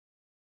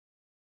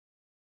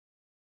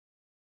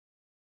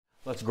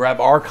Let's grab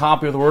our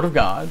copy of the Word of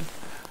God.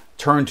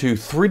 Turn to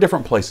three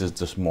different places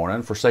this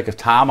morning. For sake of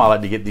time, I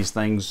like to get these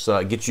things,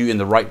 get you in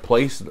the right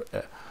place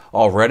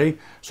already.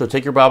 So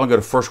take your Bible and go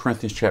to 1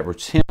 Corinthians chapter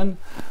 10,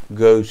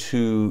 go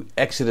to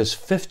Exodus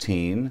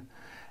 15,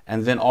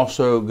 and then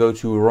also go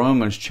to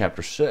Romans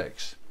chapter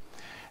 6.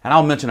 And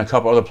I'll mention a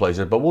couple other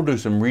places, but we'll do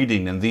some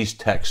reading in these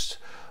texts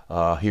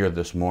here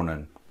this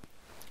morning.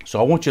 So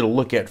I want you to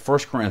look at 1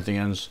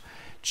 Corinthians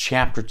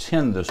chapter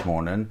 10 this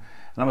morning.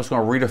 And I'm just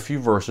going to read a few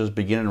verses,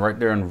 beginning right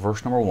there in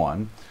verse number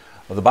 1.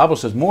 The Bible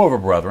says, "Moreover,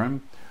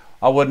 brethren,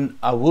 I would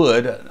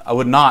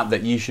not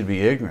that ye should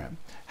be ignorant,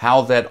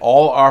 how that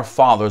all our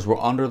fathers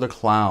were under the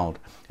cloud,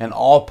 and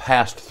all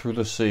passed through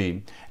the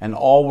sea, and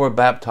all were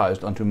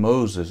baptized unto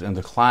Moses in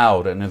the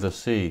cloud and in the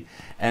sea,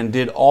 and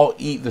did all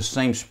eat the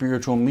same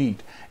spiritual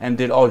meat, and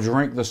did all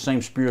drink the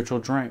same spiritual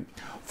drink.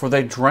 For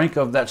they drank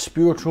of that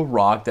spiritual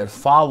rock that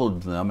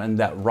followed them, and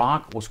that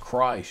rock was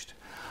Christ.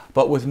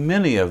 But with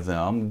many of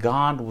them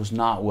God was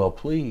not well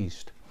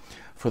pleased,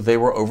 for they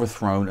were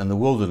overthrown in the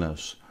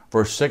wilderness."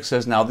 Verse 6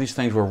 says, "Now these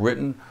things were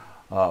written,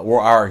 were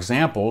our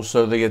examples,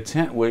 so the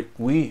intent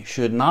we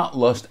should not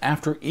lust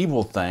after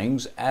evil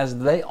things, as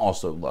they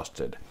also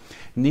lusted.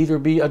 Neither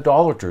be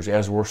idolaters,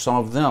 as were some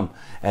of them.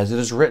 As it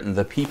is written,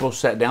 the people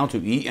sat down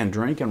to eat and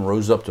drink and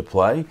rose up to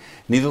play.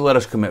 Neither let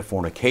us commit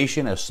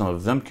fornication, as some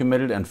of them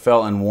committed and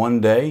fell in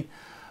one day,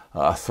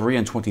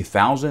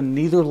 23,000.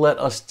 Neither let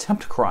us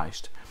tempt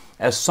Christ,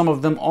 as some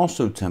of them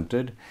also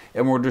tempted,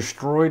 and were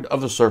destroyed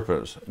of the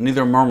serpents.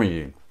 Neither murmur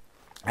ye,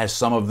 as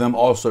some of them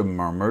also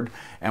murmured,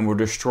 and were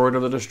destroyed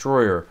of the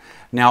destroyer.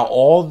 Now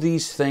all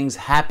these things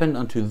happened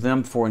unto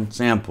them for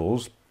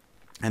examples,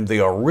 and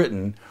they are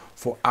written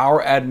for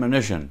our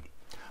admonition,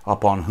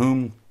 upon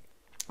whom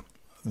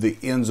the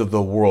ends of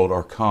the world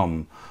are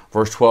come."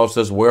 Verse 12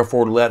 says,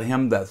 "Wherefore let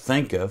him that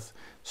thinketh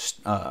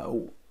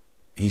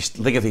he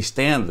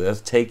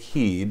standeth take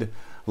heed,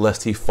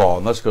 lest he fall."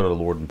 And let's go to the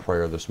Lord in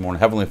prayer this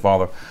morning. Heavenly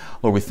Father,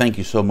 Lord, we thank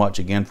you so much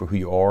again for who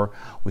you are.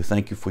 We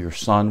thank you for your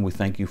Son. We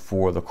thank you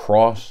for the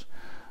cross,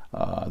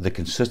 the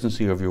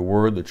consistency of your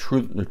word,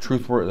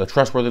 the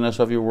trustworthiness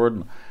of your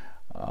word.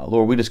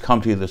 Lord, we just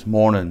come to you this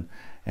morning,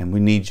 and we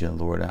need you,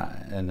 Lord.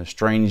 In the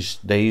strange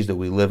days that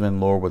we live in,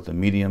 Lord, with the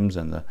mediums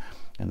and the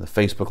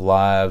Facebook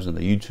Lives and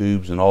the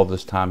YouTubes and all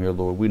this time here,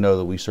 Lord, we know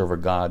that we serve a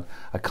God,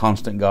 a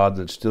constant God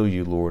that's still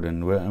you, Lord,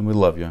 and we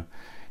love you.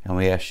 And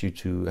we ask you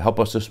to help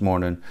us this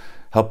morning,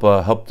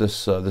 help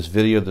this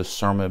video, this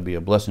sermon be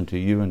a blessing to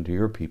you and to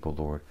your people,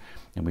 Lord.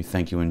 And we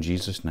thank you in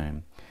Jesus'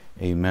 name.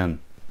 Amen.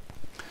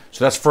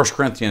 So that's 1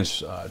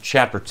 Corinthians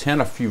chapter 10,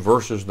 a few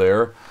verses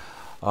there.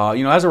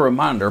 As a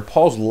reminder,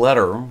 Paul's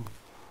letter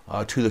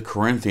to the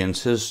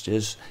Corinthians,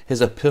 his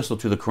epistle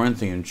to the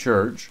Corinthian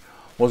church,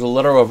 was a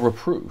letter of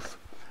reproof.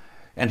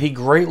 And he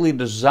greatly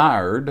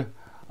desired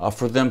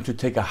for them to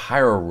take a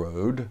higher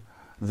road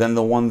than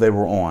the one they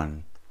were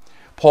on.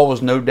 Paul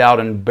was no doubt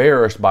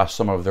embarrassed by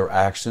some of their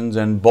actions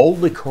and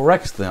boldly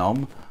corrects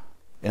them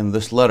in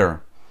this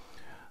letter.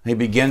 He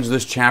begins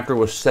this chapter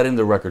with setting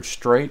the record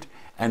straight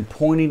and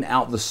pointing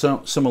out the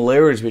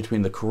similarities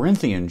between the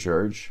Corinthian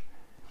church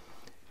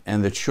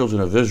and the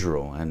children of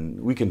Israel.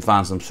 And we can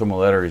find some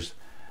similarities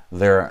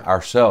there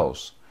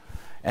ourselves.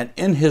 And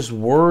in his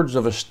words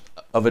of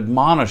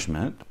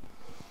admonishment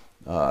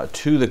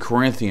to the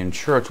Corinthian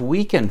church,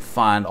 we can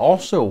find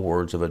also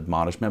words of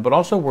admonishment, but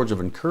also words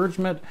of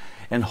encouragement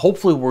and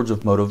hopefully words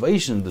of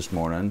motivation this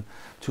morning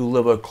to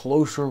live a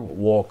closer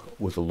walk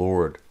with the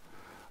Lord.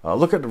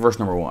 Look at verse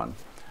number 1.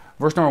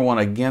 Verse number 1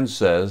 again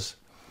says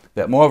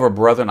that, "Moreover,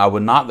 brethren, I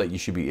would not that you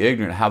should be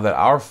ignorant, how that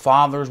our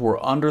fathers were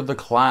under the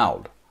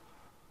cloud."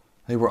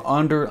 They were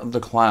under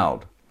the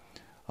cloud.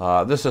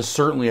 This is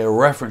certainly a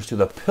reference to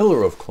the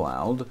pillar of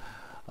cloud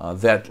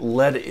that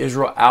led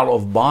Israel out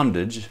of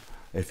bondage.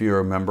 If you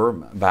remember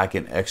back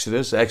in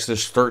Exodus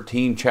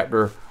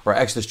chapter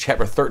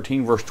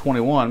 13, verse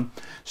 21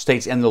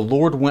 states, "And the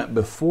Lord went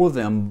before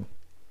them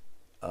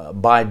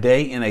by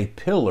day in a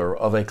pillar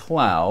of a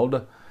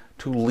cloud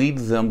to lead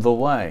them the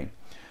way."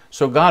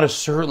 So God is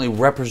certainly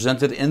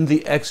represented in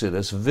the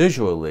Exodus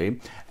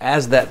visually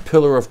as that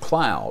pillar of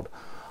cloud.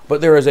 But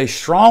there is a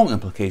strong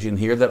implication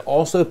here that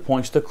also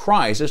points to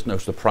Christ. It's no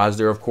surprise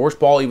there, of course.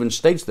 Paul even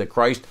states that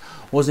Christ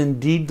was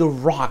indeed the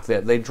rock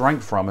that they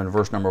drank from in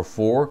verse number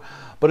 4.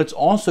 But it's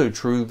also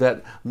true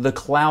that the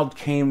cloud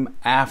came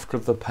after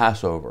the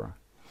Passover.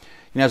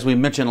 And as we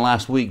mentioned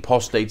last week, Paul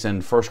states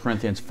in 1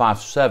 Corinthians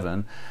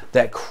 5:7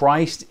 that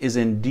Christ is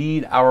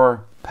indeed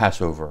our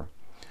Passover.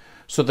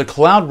 So the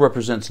cloud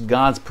represents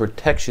God's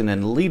protection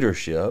and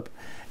leadership,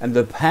 and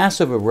the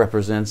Passover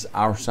represents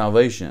our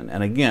salvation.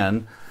 And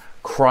again,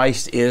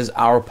 Christ is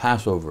our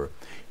Passover.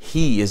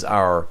 He is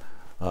our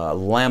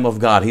Lamb of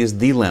God. He is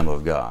the Lamb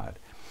of God.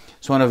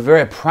 So in a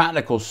very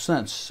practical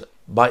sense,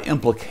 by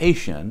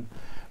implication,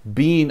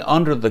 being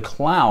under the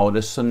cloud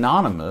is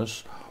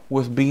synonymous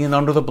with being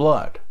under the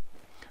blood.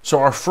 So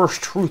our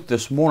first truth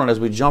this morning as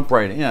we jump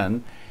right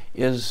in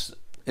is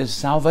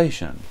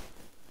salvation.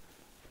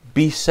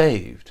 Be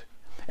saved.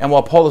 And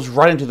while Paul is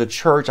writing to the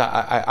church,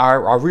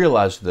 I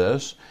realize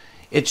this,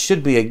 It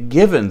should be a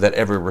given that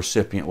every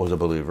recipient was a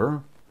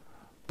believer,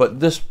 but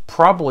this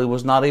probably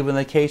was not even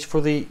the case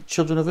for the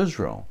children of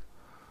Israel.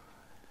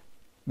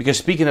 Because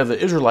speaking of the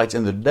Israelites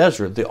in the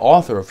desert, the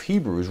author of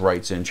Hebrews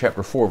writes in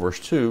chapter 4, verse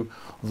 2,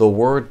 the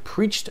word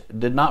preached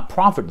did not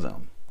profit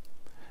them,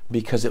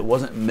 because it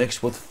wasn't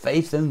mixed with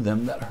faith in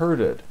them that heard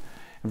it.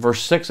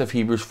 Verse 6 of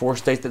Hebrews 4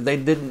 states that they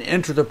didn't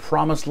enter the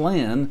promised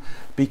land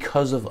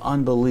because of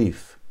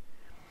unbelief.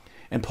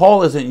 And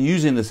Paul isn't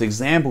using this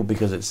example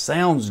because it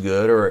sounds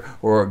good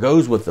or it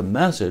goes with the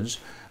message.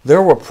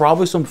 There were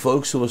probably some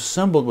folks who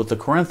assembled with the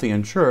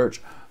Corinthian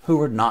church who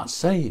were not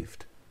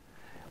saved,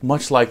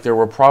 much like there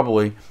were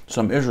probably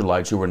some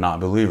Israelites who were not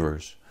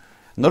believers.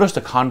 Notice the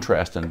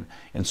contrast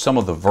in some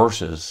of the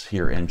verses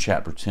here in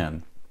chapter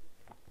 10.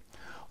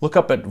 Look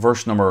up at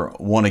verse number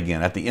 1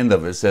 again. At the end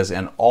of it, it says,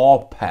 and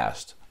all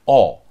passed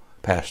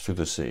through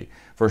the sea.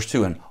 Verse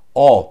 2, and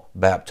all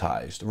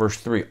baptized. Verse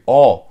 3,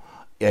 all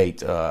ate.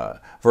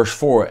 Verse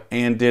 4,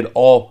 and did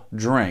all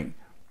drink.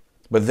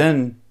 But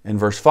then in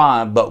verse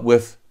 5, but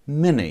with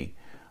many.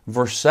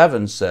 Verse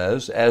 7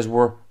 says, as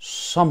were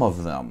some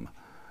of them.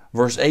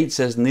 Verse 8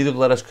 says, neither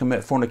let us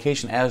commit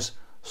fornication as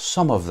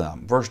some of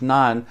them. Verse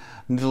 9,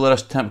 neither let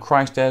us tempt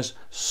Christ as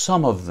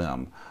some of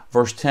them.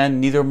 Verse 10,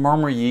 neither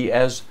murmur ye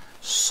as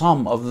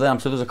some of them.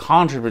 So there's a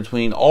contrast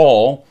between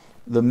all,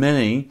 the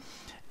many,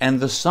 and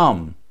the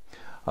some.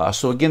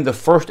 So again, the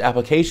first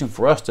application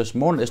for us this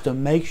morning is to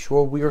make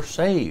sure we are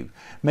saved.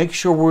 Make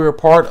sure we're a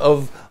part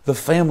of the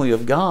family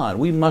of God.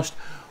 We must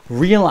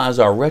realize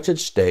our wretched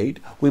state.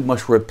 We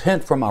must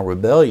repent from our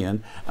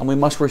rebellion, and we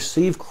must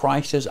receive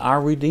Christ as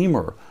our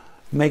Redeemer.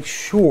 Make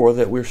sure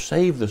that we're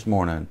saved this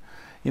morning.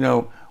 You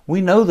know,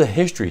 we know the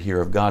history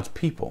here of God's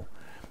people.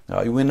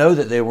 We know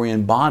that they were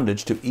in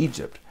bondage to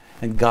Egypt.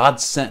 And God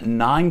sent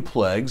 9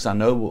 plagues. I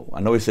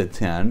know he said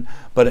 10,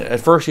 but at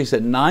first he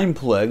said 9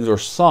 plagues or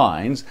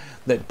signs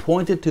that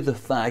pointed to the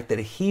fact that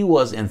he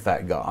was in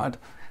fact God,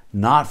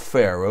 not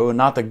Pharaoh, and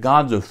not the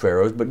gods of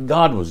Pharaohs, but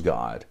God was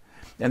God.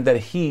 And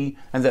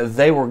that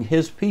they were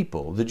his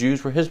people. The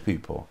Jews were his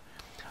people.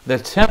 The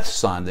 10th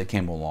sign that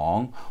came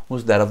along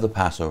was that of the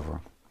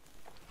Passover.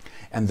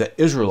 And the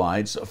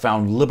Israelites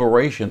found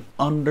liberation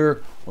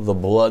under the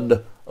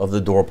blood of the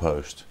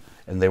doorpost.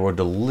 And they were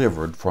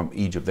delivered from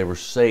Egypt. They were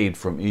saved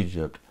from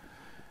Egypt.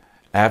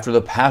 After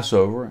the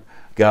Passover,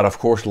 God, of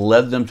course,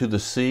 led them to the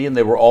sea, and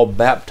they were all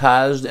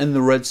baptized in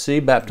the Red Sea,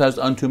 baptized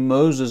unto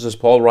Moses, as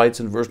Paul writes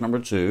in verse number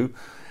 2.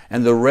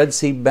 And the Red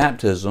Sea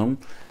baptism,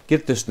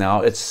 get this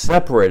now, it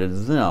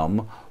separated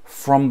them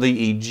from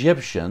the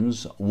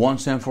Egyptians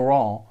once and for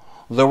all.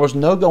 There was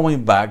no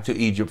going back to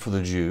Egypt for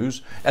the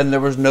Jews, and there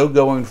was no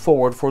going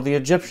forward for the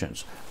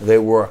Egyptians. They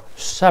were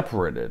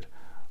separated.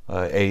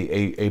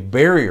 A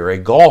barrier, a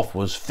gulf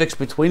was fixed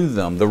between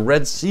them. The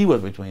Red Sea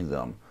was between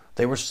them.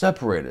 They were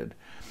separated.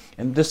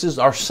 And this is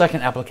our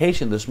second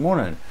application this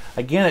morning.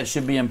 Again, it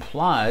should be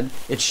implied.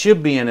 It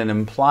should be an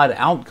implied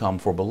outcome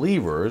for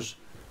believers,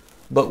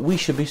 but we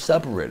should be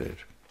separated.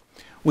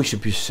 We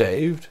should be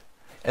saved,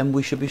 and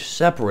we should be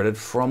separated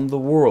from the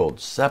world,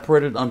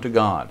 separated unto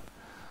God.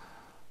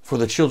 For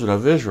the children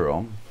of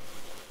Israel,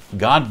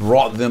 God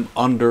brought them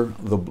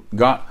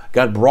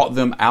God brought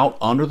them out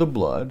under the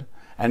blood,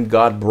 and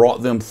God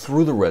brought them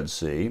through the Red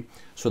Sea,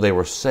 so they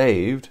were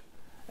saved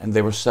and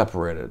they were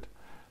separated.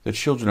 The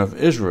children of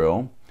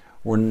Israel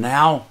were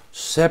now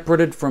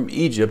separated from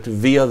Egypt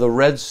via the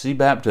Red Sea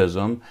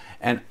baptism,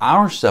 and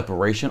our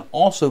separation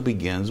also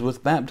begins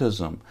with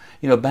baptism.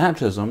 You know,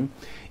 baptism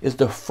is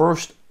the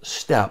first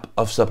step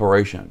of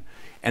separation,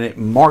 and it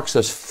marks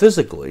us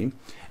physically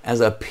as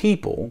a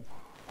people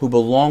who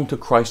belong to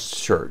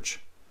Christ's church.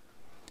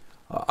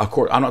 Of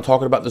course, I'm not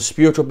talking about the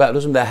spiritual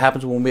baptism that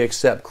happens when we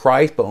accept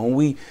Christ, but when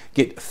we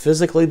get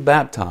physically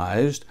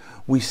baptized,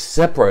 we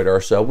separate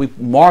ourselves, we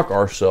mark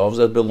ourselves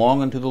as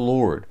belonging to the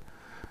Lord.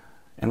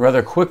 And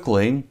rather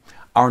quickly,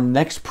 our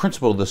next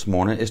principle this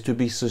morning is to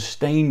be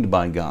sustained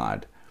by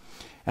God.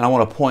 And I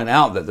want to point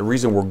out that the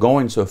reason we're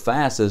going so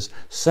fast is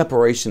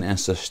separation and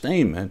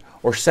sustainment,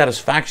 or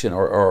satisfaction,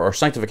 or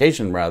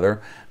sanctification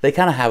rather, they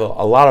kind of have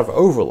a lot of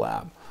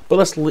overlap. But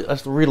let's read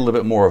a little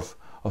bit more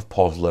of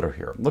Paul's letter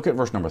here. Look at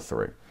verse number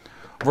 3.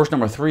 Verse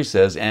number 3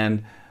 says,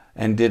 and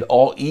did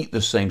all eat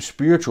the same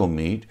spiritual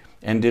meat,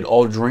 and did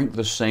all drink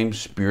the same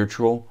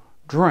spiritual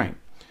drink.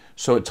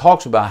 So it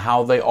talks about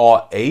how they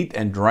all ate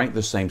and drank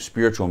the same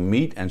spiritual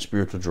meat and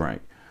spiritual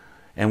drink.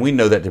 And we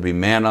know that to be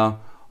manna.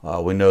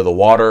 We know the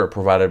water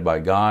provided by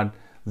God.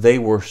 They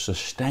were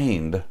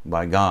sustained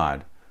by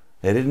God.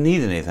 They didn't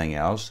need anything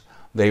else.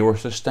 They were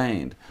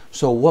sustained.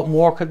 So what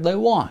more could they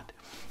want?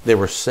 They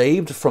were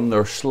saved from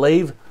their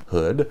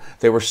slavehood.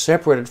 They were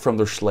separated from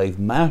their slave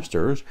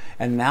masters,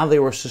 and now they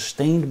were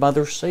sustained by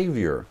their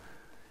Savior.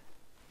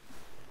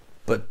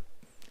 But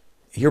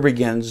here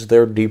begins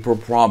their deeper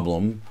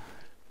problem,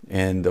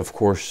 and of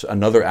course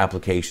another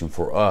application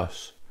for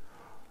us.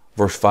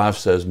 Verse 5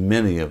 says,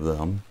 many of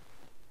them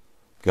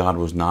God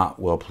was not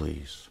well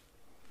pleased.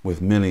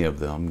 With many of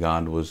them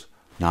God was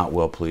not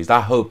well pleased.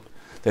 I hope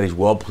that He's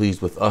well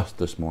pleased with us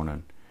this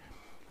morning.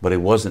 but he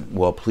wasn't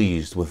well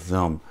pleased with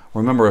them.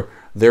 Remember,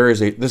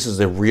 this is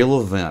a real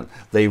event.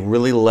 They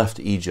really left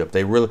Egypt.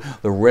 The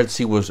Red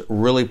Sea was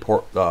really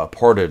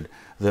parted.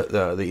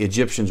 The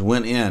Egyptians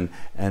went in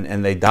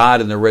and they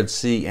died in the Red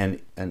Sea,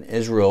 and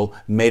Israel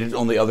made it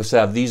on the other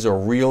side. These are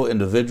real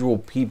individual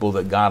people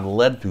that God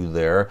led through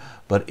there,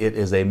 but it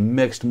is a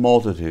mixed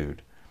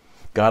multitude.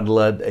 God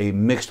led a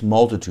mixed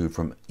multitude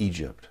from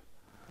Egypt.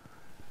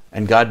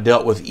 And God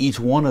dealt with each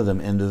one of them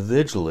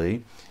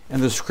individually.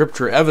 And the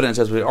scripture evidence,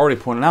 as we already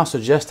pointed out,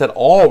 suggests that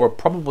all were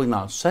probably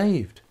not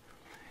saved.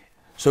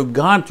 So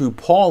God, through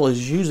Paul,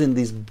 is using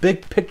these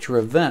big picture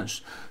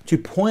events to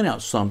point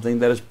out something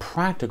that is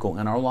practical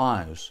in our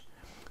lives.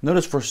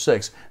 Notice verse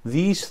 6,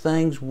 these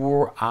things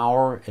were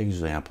our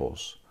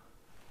examples.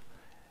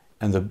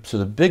 And so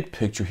the big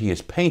picture he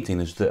is painting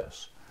is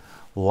this.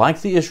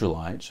 Like the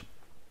Israelites,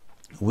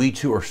 we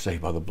too are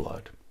saved by the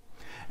blood.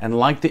 And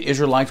like the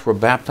Israelites were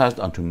baptized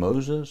unto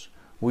Moses,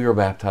 we are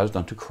baptized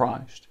unto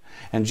Christ.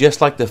 And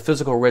just like the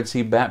physical Red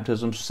Sea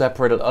baptism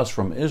separated us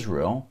from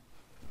Israel,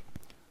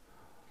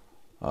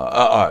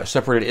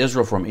 separated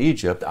Israel from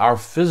Egypt, our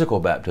physical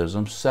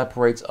baptism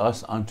separates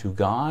us unto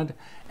God,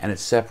 and it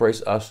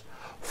separates us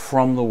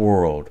from the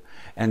world.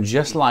 And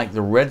just like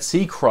the Red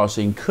Sea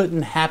crossing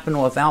couldn't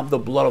happen without the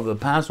blood of the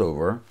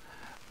Passover,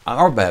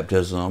 our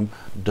baptism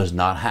does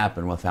not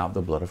happen without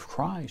the blood of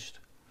Christ.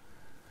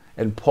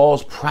 And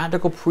Paul's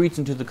practical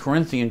preaching to the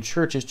Corinthian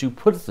church is to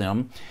put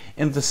them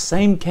in the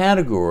same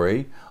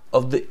category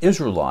of the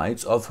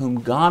Israelites of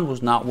whom God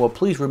was not well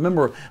pleased.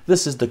 Remember,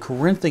 this is the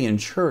Corinthian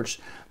church.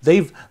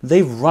 They've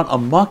run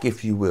amok,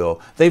 if you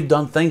will. They've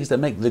done things that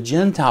make the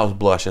Gentiles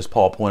blush, as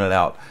Paul pointed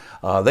out.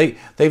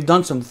 They've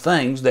done some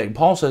things that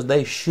Paul says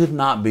they should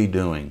not be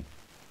doing.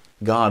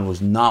 God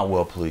was not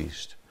well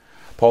pleased.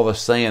 Paul is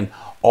saying,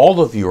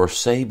 all of you are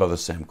saved by the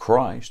same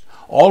Christ.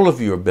 All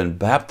of you have been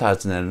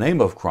baptized in the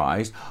name of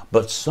Christ,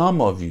 but some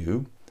of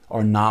you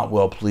are not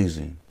well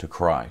pleasing to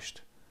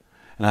Christ.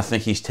 And I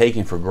think he's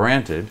taking for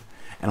granted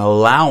and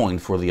allowing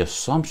for the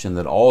assumption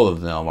that all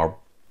of them are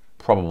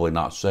probably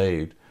not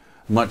saved,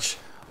 much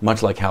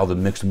like how the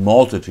mixed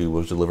multitude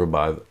was delivered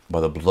by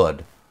the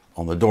blood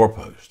on the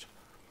doorpost.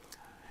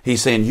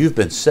 He's saying you've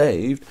been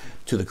saved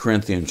to the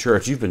Corinthian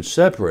church. You've been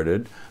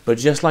separated, but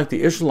just like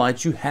the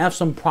Israelites, you have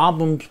some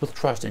problems with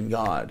trusting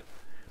God.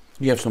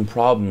 You have some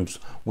problems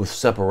with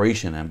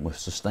separation and with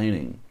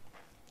sustaining.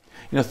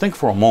 Think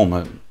for a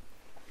moment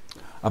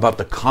about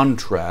the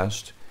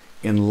contrast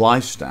in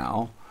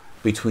lifestyle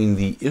between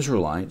the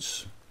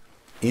Israelites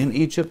in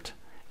Egypt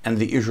and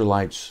the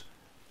Israelites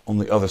on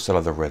the other side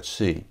of the Red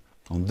Sea,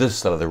 on this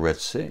side of the Red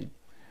Sea.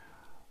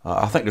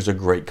 I think there's a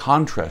great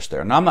contrast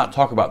there. Now, I'm not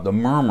talking about the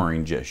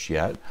murmuring just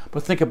yet,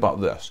 but think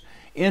about this.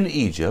 In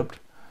Egypt,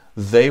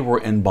 they were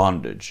in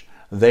bondage.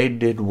 They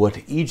did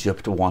what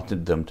Egypt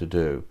wanted them to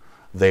do.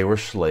 They were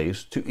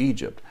slaves to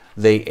Egypt.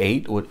 They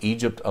ate what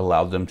Egypt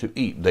allowed them to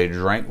eat. They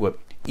drank what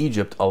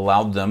Egypt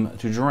allowed them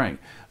to drink.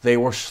 They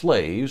were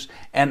slaves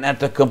and at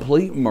the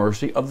complete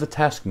mercy of the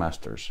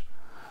taskmasters.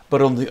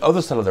 But on the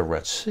other side of the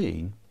Red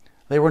Sea,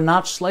 they were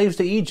not slaves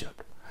to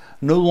Egypt.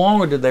 No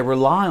longer did they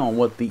rely on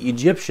what the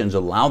Egyptians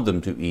allowed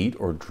them to eat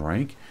or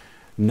drink.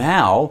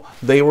 Now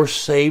they were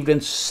saved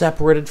and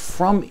separated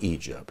from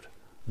Egypt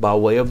by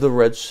way of the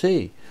Red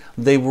Sea.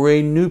 They were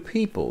a new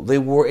people. They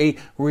were a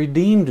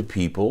redeemed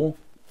people.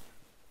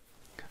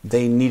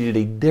 They needed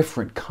a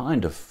different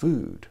kind of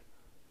food.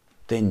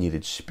 They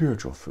needed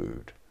spiritual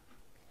food.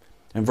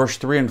 And verse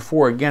 3 and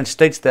 4 again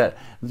states that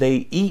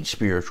they eat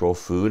spiritual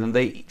food and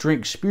they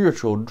drink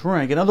spiritual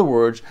drink. In other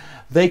words,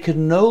 they could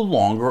no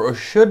longer or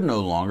should no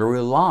longer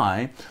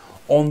rely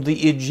on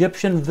the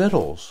Egyptian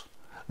victuals.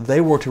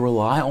 They were to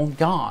rely on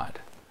God.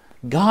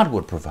 God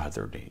would provide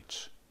their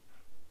needs.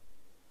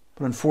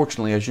 But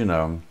unfortunately, as you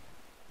know,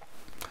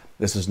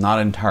 this is not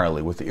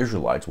entirely what the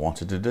Israelites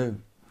wanted to do.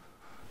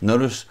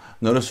 Notice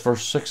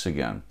verse 6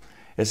 again.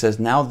 It says,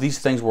 now these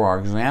things were our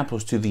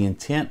examples to the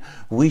intent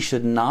we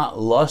should not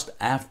lust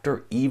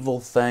after evil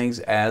things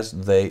as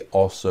they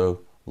also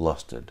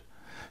lusted.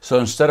 So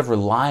instead of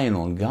relying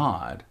on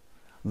God,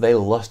 they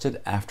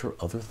lusted after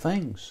other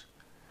things.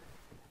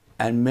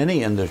 And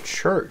many in the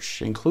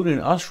church, including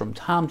us from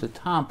time to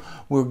time,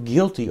 we're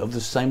guilty of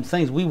the same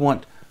things. We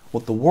want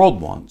what the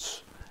world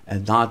wants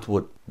and not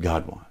what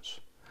God wants.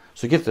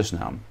 So get this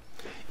now.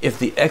 If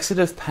the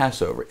Exodus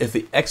Passover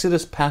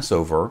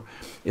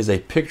is a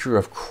picture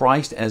of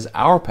Christ as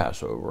our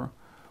Passover,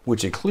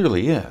 which it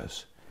clearly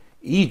is,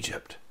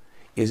 Egypt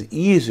is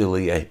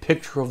easily a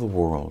picture of the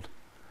world.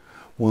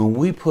 When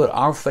we put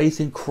our faith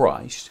in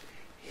Christ,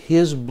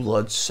 His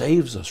blood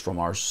saves us from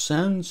our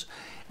sins,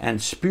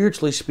 and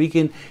spiritually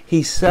speaking,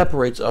 He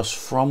separates us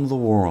from the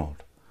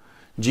world.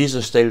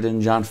 Jesus stated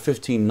in John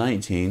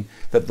 15:19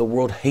 that the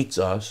world hates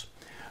us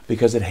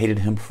because it hated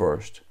Him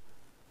first,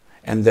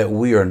 and that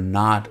we are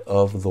not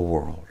of the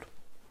world.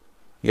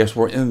 Yes,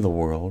 we're in the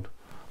world,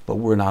 but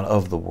we're not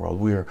of the world.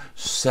 We are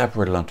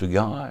separated unto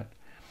God.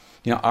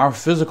 Our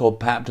physical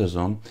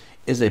baptism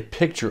is a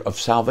picture of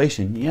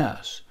salvation,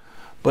 yes,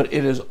 but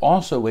it is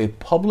also a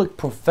public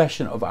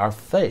profession of our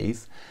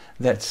faith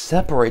that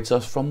separates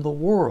us from the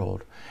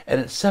world, and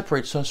it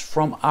separates us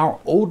from our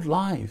old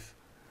life.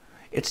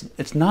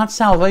 It's not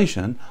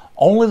salvation.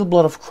 Only the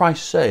blood of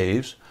Christ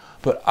saves,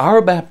 but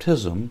our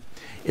baptism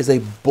is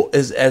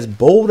as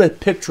bold a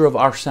picture of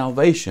our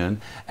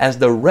salvation as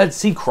the Red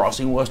Sea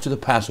crossing was to the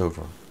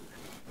Passover.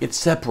 It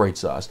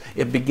separates us.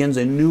 It begins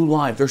a new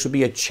life. There should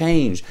be a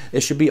change.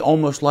 It should be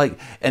almost like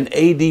an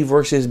AD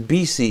versus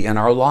BC in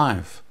our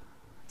life.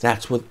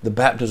 That's what the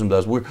baptism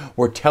does.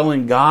 We're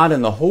telling God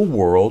and the whole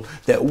world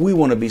that we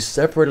want to be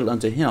separated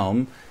unto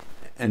Him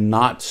and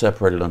not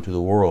separated unto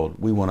the world.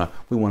 We want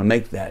to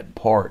make that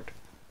part.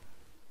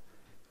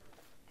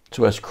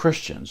 So as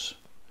Christians,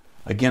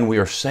 again, we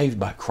are saved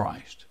by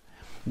Christ.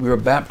 We are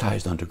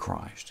baptized unto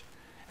Christ.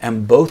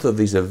 And both of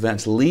these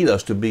events lead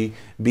us to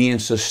being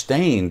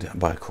sustained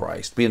by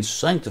Christ, being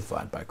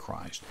sanctified by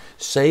Christ.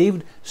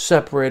 Saved,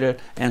 separated,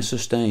 and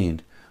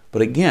sustained.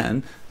 But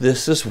again,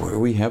 this is where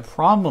we have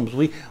problems.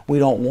 We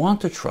don't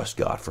want to trust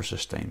God for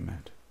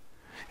sustainment.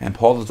 And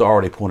Paul has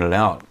already pointed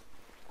out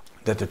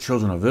that the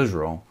children of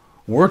Israel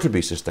were to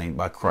be sustained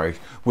by Christ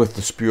with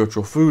the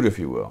spiritual food, if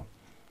you will.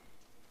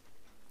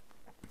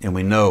 And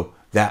we know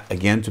that,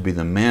 again, to be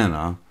the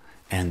manna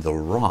and the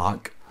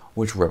rock,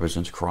 which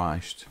represents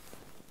Christ.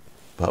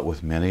 But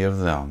with many of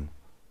them,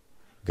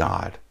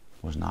 God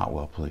was not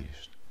well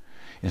pleased.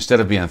 Instead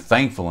of being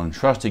thankful and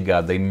trusting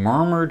God, they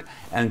murmured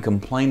and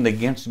complained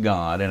against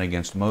God and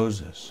against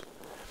Moses.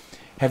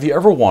 Have you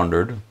ever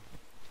wondered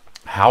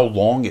how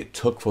long it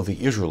took for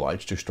the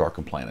Israelites to start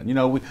complaining? You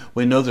know,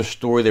 we know the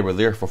story. They were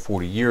there for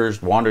 40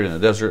 years, wandered in the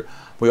desert.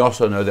 We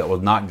also know that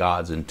was not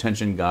God's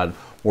intention. God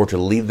were to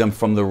lead them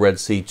from the Red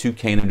Sea to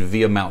Canaan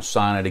via Mount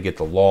Sinai to get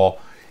the law.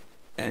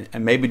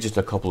 And maybe just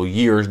a couple of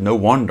years, no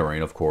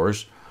wondering, of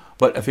course.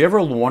 But if you ever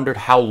wondered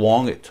how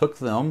long it took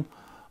them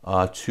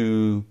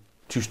to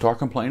start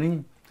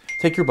complaining,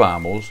 take your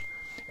Bibles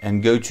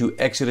and go to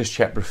Exodus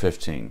chapter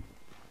 15.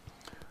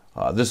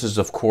 This is,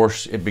 of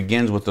course, it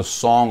begins with the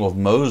song of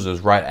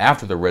Moses right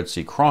after the Red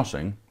Sea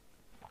crossing.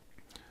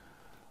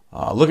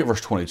 Look at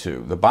verse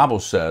 22. The Bible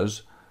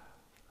says,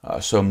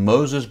 so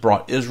Moses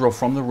brought Israel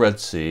from the Red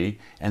Sea,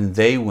 and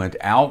they went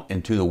out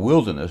into the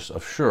wilderness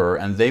of Shur,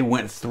 and they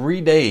went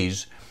 3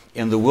 days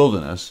in the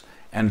wilderness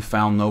and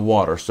found no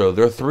water. So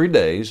there are 3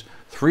 days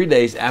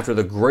after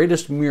the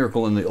greatest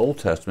miracle in the Old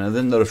Testament. And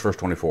then notice verse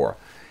 24.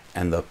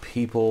 And the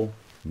people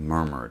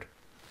murmured.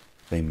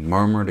 They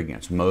murmured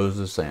against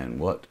Moses, saying,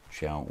 what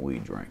shall we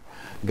drink?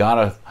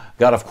 God,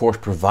 of course,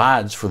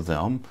 provides for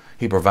them.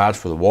 He provides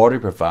for the water. He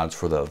provides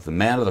for the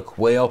manna, the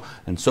quail,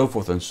 and so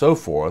forth and so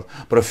forth.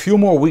 But a few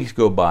more weeks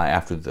go by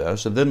after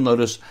this. And then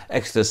notice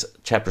Exodus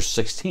chapter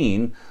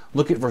 16.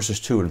 Look at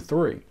verses 2 and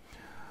 3.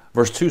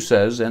 Verse 2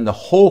 says, and the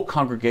whole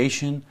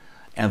congregation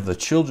and the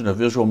children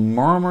of Israel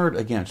murmured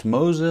against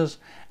Moses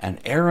and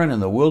Aaron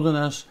in the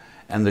wilderness,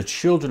 and the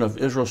children of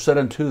Israel said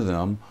unto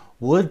them,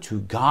 would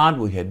to God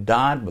we had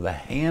died by the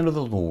hand of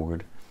the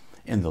Lord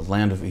in the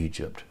land of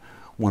Egypt,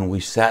 when we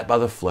sat by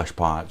the flesh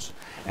pots,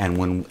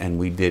 and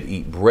we did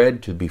eat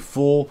bread to be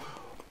full.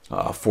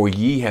 For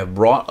ye have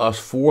brought us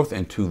forth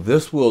into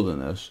this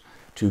wilderness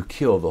to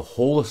kill the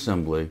whole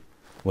assembly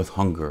with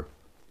hunger.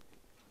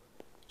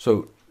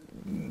 So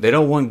they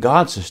don't want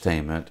God's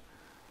sustainment,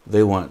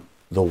 they want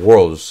the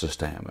world's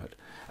sustainment.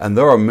 And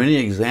there are many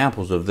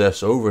examples of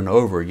this over and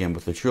over again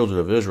with the children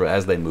of Israel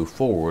as they move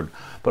forward.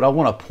 But I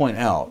want to point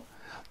out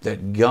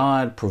that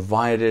God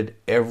provided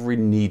every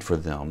need for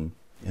them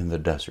in the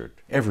desert.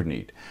 Every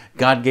need.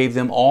 God gave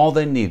them all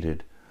they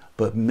needed,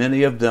 but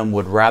many of them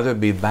would rather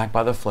be back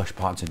by the flesh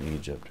pots in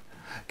Egypt.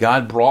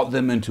 God brought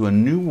them into a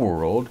new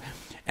world,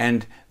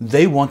 and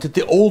they wanted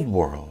the old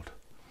world.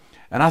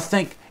 And I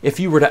think if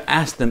you were to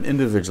ask them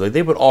individually,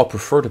 they would all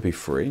prefer to be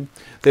free.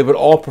 They would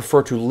all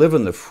prefer to live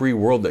in the free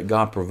world that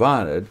God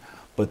provided,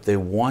 but they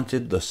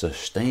wanted the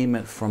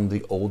sustainment from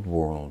the old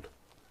world.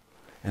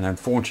 And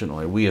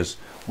unfortunately, we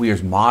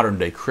as modern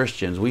day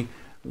Christians,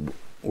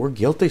 we're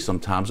guilty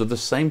sometimes of the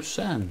same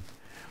sin.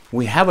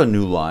 We have a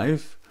new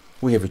life.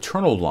 We have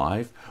eternal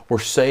life. We're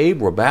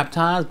saved. We're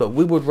baptized, but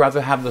we would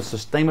rather have the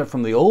sustainment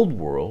from the old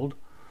world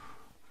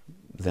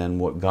than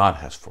what God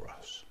has for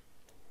us.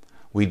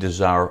 We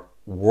desire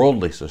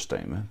worldly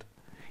sustainment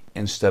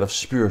instead of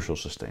spiritual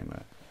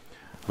sustainment.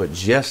 But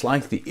just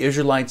like the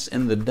Israelites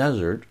in the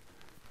desert,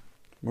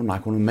 we're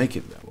not going to make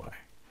it that way.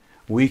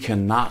 We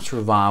cannot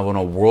survive on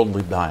a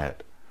worldly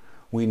diet.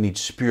 We need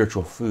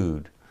spiritual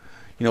food.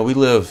 You know, we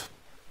live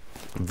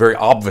very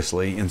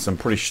obviously in some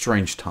pretty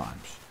strange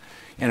times.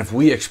 And if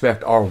we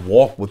expect our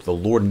walk with the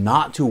Lord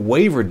not to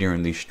waver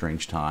during these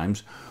strange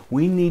times,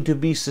 we need to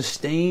be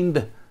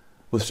sustained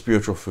with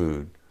spiritual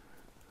food.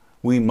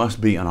 We must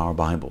be in our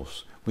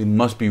Bibles. We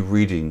must be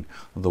reading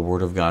the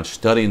Word of God,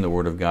 studying the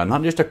Word of God,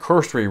 not just a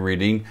cursory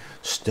reading,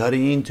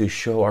 studying to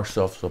show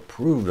ourselves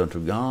approved unto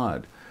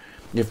God.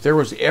 If there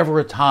was ever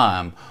a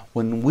time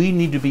when we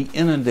need to be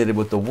inundated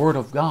with the Word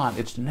of God,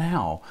 it's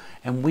now.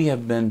 And we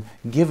have been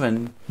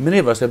given, many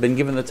of us have been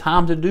given the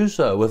time to do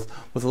so with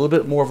a little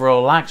bit more of a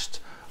relaxed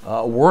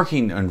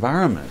working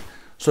environment.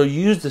 So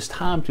use this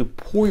time to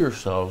pour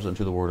yourselves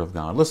into the Word of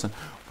God. Listen,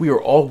 we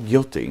are all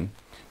guilty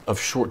of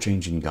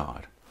shortchanging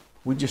God.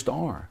 We just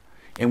are.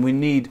 And we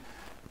need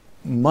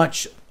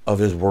much of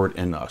His Word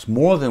in us,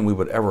 more than we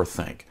would ever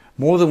think,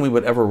 more than we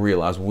would ever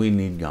realize. We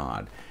need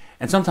God.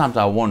 And sometimes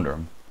I wonder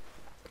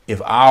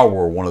if I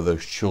were one of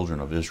those children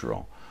of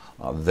Israel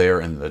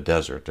there in the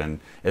desert and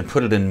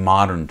put it in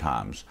modern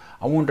times.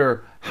 I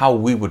wonder how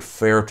we would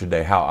fare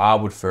today, how I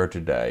would fare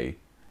today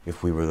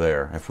if we were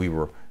there, if we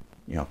were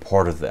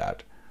part of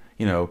that.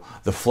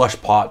 The flesh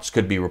pots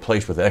could be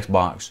replaced with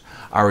Xbox,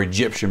 our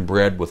Egyptian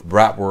bread with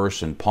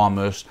bratwurst and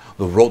pommes,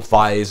 the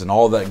rotfais and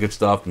all that good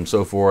stuff and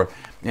so forth.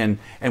 And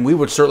we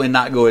would certainly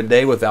not go a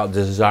day without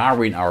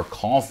desiring our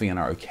coffee and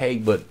our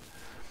cake, but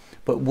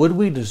would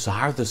we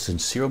desire the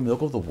sincere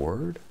milk of the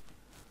Word?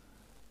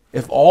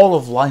 If all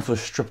of life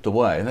was stripped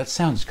away, and that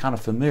sounds kind of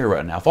familiar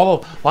right now, if all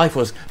of life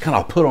was kind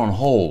of put on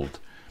hold,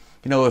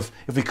 if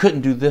we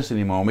couldn't do this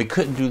anymore, and we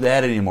couldn't do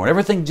that anymore,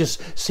 everything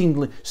just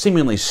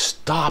seemingly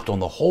stopped on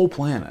the whole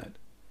planet,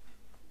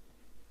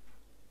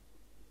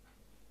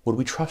 would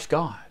we trust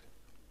God?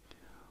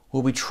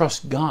 Would we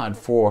trust God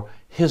for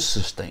His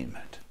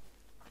sustainment?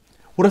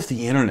 What if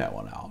the internet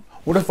went out?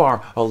 What if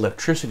our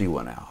electricity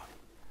went out?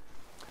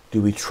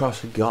 Do we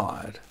trust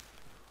God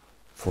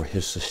for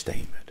His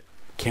sustainment?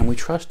 Can we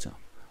trust Him?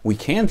 We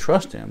can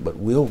trust Him, but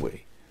will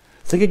we?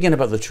 Think again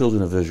about the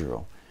children of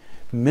Israel.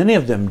 Many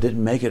of them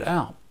didn't make it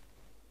out.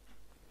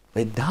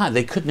 They died.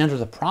 They couldn't enter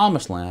the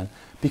promised land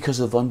because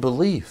of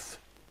unbelief.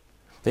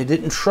 They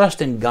didn't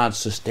trust in God's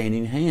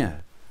sustaining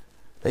hand.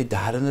 They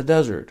died in the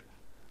desert.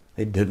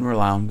 They didn't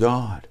rely on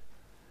God.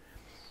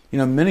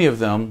 Many of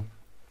them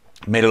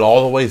made it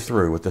all the way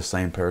through with the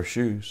same pair of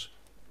shoes.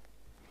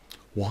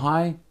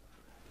 Why?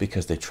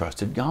 Because they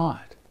trusted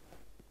God.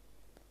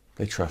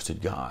 They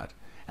trusted God.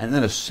 And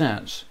in a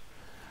sense,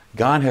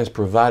 God has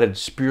provided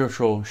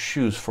spiritual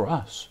shoes for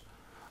us,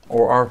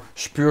 or our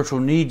spiritual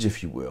needs,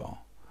 if you will.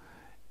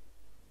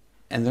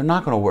 And they're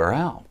not going to wear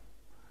out.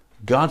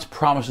 God's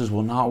promises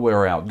will not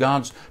wear out.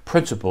 God's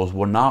principles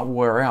will not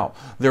wear out.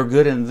 They're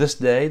good in this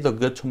day, they're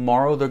good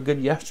tomorrow, they're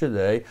good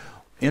yesterday.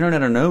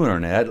 Internet or no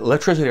internet,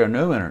 electricity or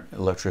no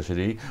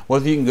electricity,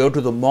 whether you can go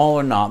to the mall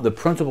or not, the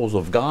principles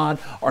of God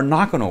are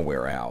not going to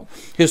wear out.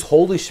 His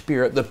Holy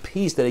Spirit, the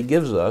peace that He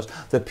gives us,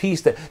 the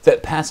peace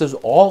that passes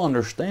all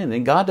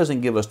understanding, God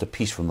doesn't give us the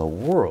peace from the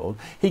world.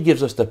 He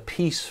gives us the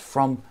peace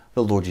from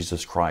the Lord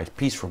Jesus Christ,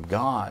 peace from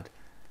God.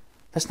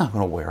 That's not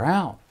going to wear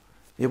out.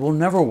 It will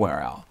never wear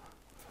out.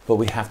 But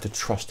we have to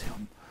trust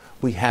Him.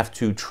 We have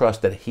to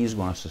trust that He's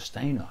going to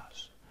sustain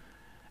us.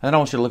 And then I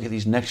want you to look at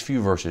these next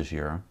few verses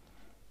here.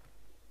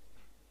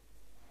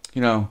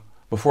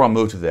 Before I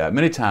move to that,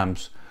 many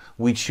times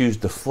we choose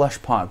the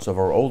flesh pots of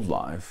our old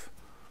life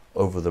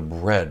over the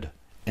bread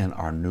in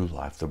our new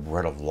life, the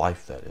bread of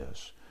life that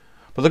is.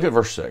 But look at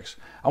verse 6.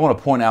 I want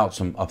to point out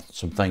some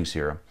things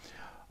here.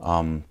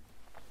 Paul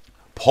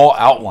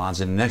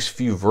outlines in the next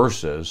few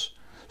verses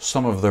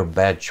some of their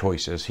bad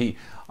choices. He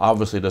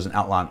obviously doesn't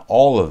outline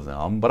all of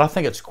them, but I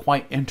think it's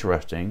quite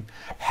interesting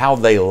how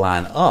they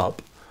line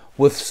up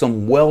with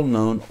some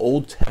well-known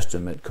Old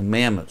Testament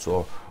commandments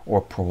or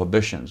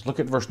prohibitions. Look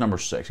at verse number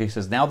 6. He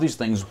says, "Now these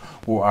things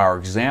were our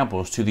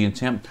examples to the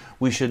intent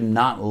we should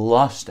not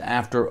lust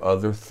after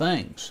other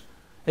things."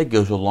 It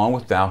goes along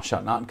with thou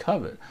shalt not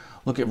covet.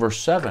 Look at verse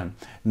 7.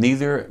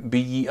 "Neither be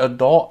ye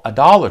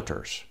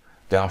idolaters.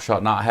 Thou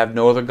shalt not have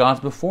no other gods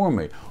before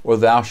me, or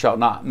thou shalt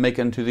not make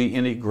unto thee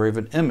any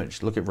graven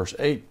image." Look at verse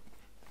 8.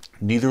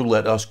 "Neither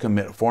let us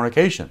commit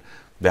fornication.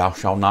 Thou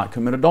shalt not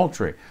commit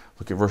adultery."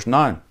 Look at verse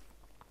 9.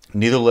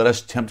 "Neither let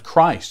us tempt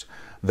Christ.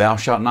 Thou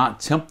shalt not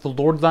tempt the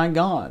Lord thy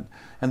God."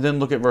 And then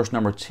look at verse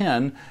number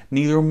 10.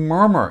 "Neither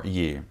murmur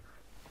ye."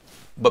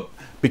 But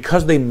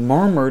because they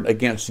murmured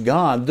against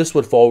God, this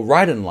would fall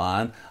right in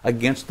line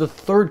against the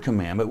third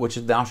commandment, which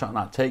is thou shalt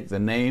not take the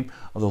name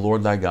of the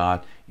Lord thy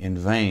God in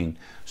vain.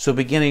 So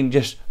beginning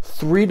just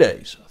 3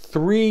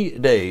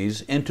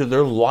 days into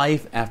their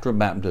life after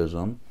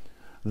baptism,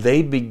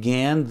 they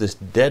began this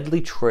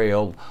deadly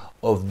trail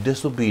of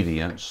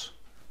disobedience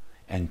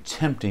and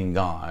tempting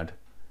God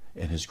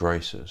in His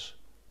graces.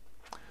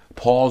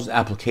 Paul's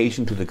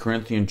application to the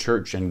Corinthian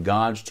church and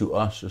God's to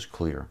us is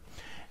clear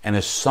and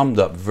is summed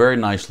up very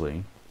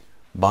nicely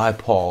by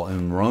Paul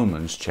in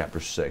Romans chapter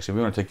 6. If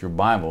you want to take your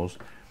Bibles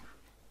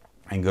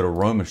and go to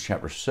Romans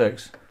chapter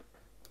 6,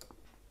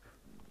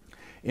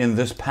 in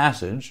this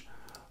passage,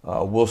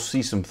 we'll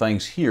see some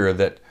things here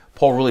that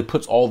Paul really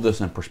puts all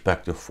this in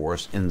perspective for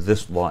us in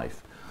this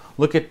life.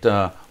 Look at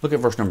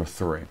verse number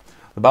 3.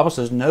 The Bible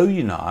says, "Know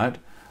ye not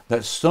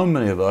that so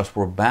many of us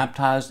were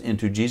baptized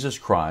into Jesus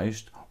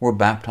Christ, were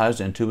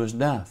baptized into His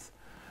death?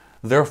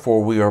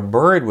 Therefore we are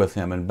buried with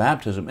Him in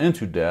baptism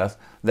into death,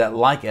 that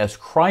like as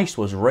Christ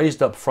was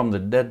raised up from the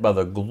dead by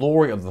the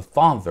glory of the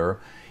Father,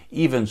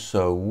 even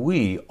so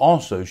we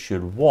also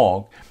should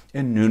walk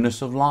in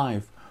newness of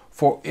life.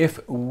 For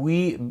if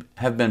we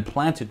have been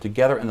planted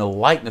together in the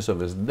likeness of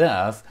His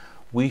death,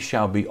 we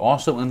shall be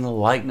also in the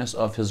likeness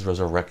of His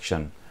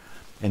resurrection.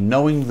 And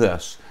knowing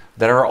this,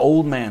 that our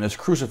old man is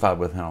crucified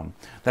with him,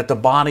 that the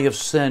body of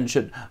sin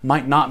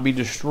might not be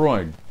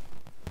destroyed,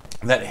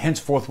 that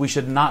henceforth we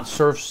should not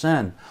serve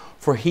sin,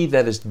 for he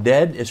that is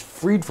dead is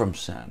freed from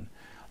sin.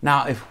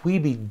 Now, if we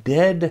be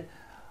dead,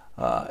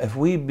 if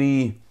we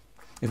be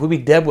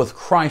dead with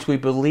Christ, we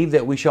believe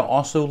that we shall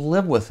also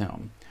live with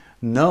him,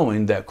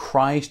 knowing that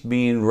Christ,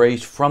 being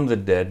raised from the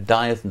dead,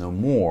 dieth no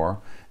more,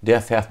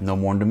 death hath no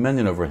more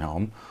dominion over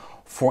him.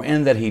 For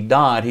in that he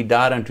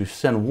died unto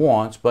sin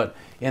once, but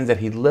in that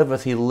he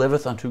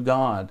liveth unto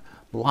God.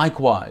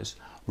 Likewise,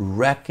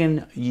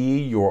 reckon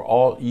ye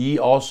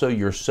also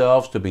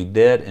yourselves to be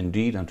dead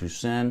indeed unto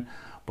sin,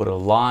 but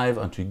alive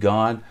unto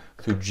God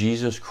through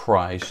Jesus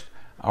Christ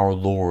our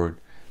Lord.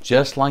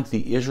 Just like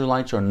the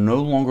Israelites are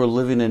no longer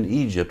living in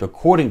Egypt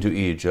according to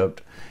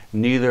Egypt,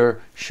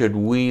 neither should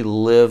we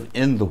live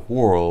in the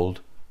world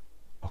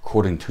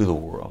according to the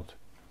world.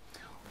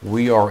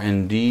 We are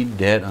indeed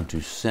dead unto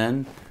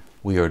sin.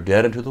 We are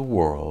dead unto the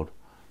world,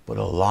 but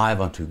alive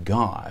unto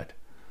God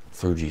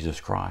through Jesus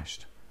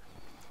Christ.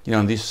 You know,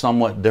 in these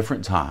somewhat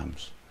different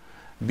times,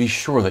 be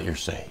sure that you're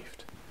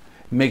saved.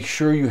 Make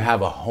sure you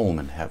have a home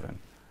in heaven.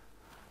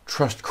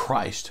 Trust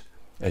Christ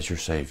as your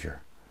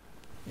Savior.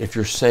 If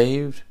you're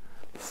saved,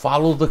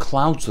 follow the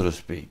cloud, so to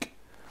speak.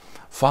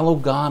 Follow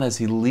God as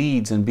he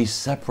leads and be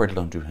separated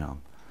unto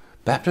him.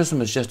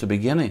 Baptism is just a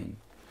beginning.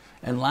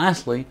 And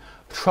lastly,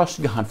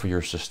 trust God for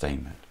your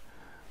sustainment.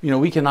 You know,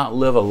 we cannot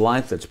live a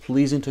life that's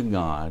pleasing to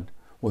God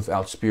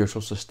without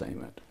spiritual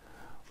sustainment.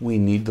 We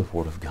need the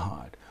Word of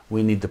God.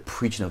 We need the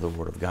preaching of the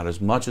Word of God as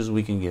much as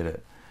we can get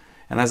it.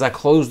 And as I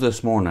close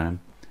this morning,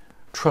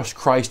 trust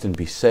Christ and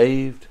be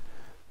saved,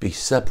 be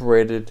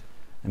separated,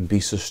 and be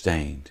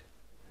sustained.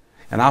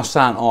 And I'll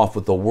sign off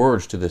with the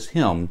words to this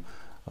hymn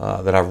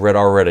that I've read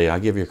already. I'll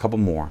give you a couple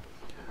more.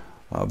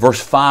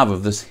 Verse 5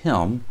 of this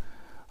hymn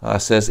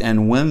says,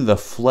 "And when the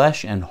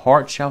flesh and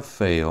heart shall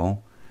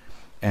fail,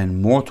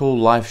 and mortal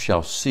life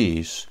shall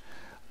cease,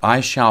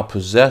 I shall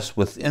possess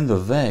within the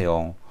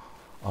veil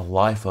a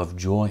life of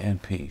joy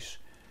and peace."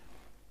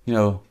 You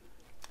know,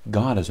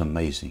 God is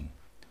amazing,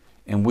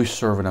 and we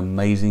serve an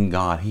amazing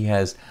God. He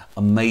has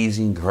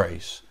amazing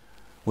grace,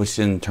 which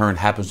in turn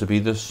happens to be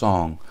this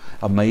song.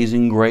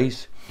 Amazing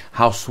grace,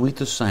 how sweet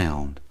the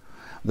sound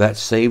that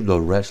saved a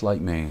wretch like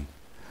me.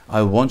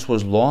 I once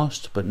was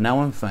lost, but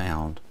now am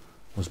found,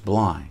 was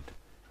blind,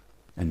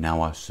 and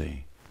now I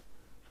see.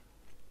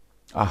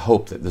 I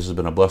hope that this has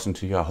been a blessing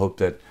to you. I hope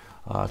that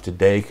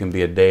today can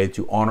be a day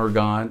to honor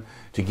God,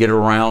 to get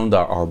around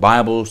our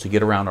Bibles, to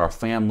get around our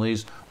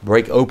families,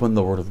 break open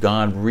the Word of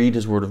God, read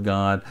His Word of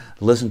God,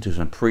 listen to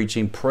some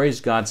preaching,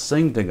 praise God,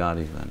 sing to God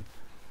even.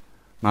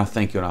 And I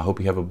thank you, and I hope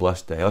you have a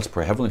blessed day. Let's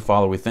pray. Heavenly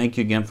Father, we thank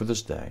you again for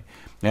this day.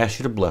 I ask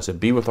you to bless it.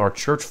 Be with our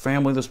church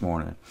family this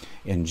morning.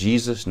 In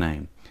Jesus'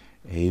 name,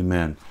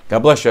 amen. God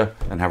bless you,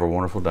 and have a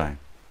wonderful day.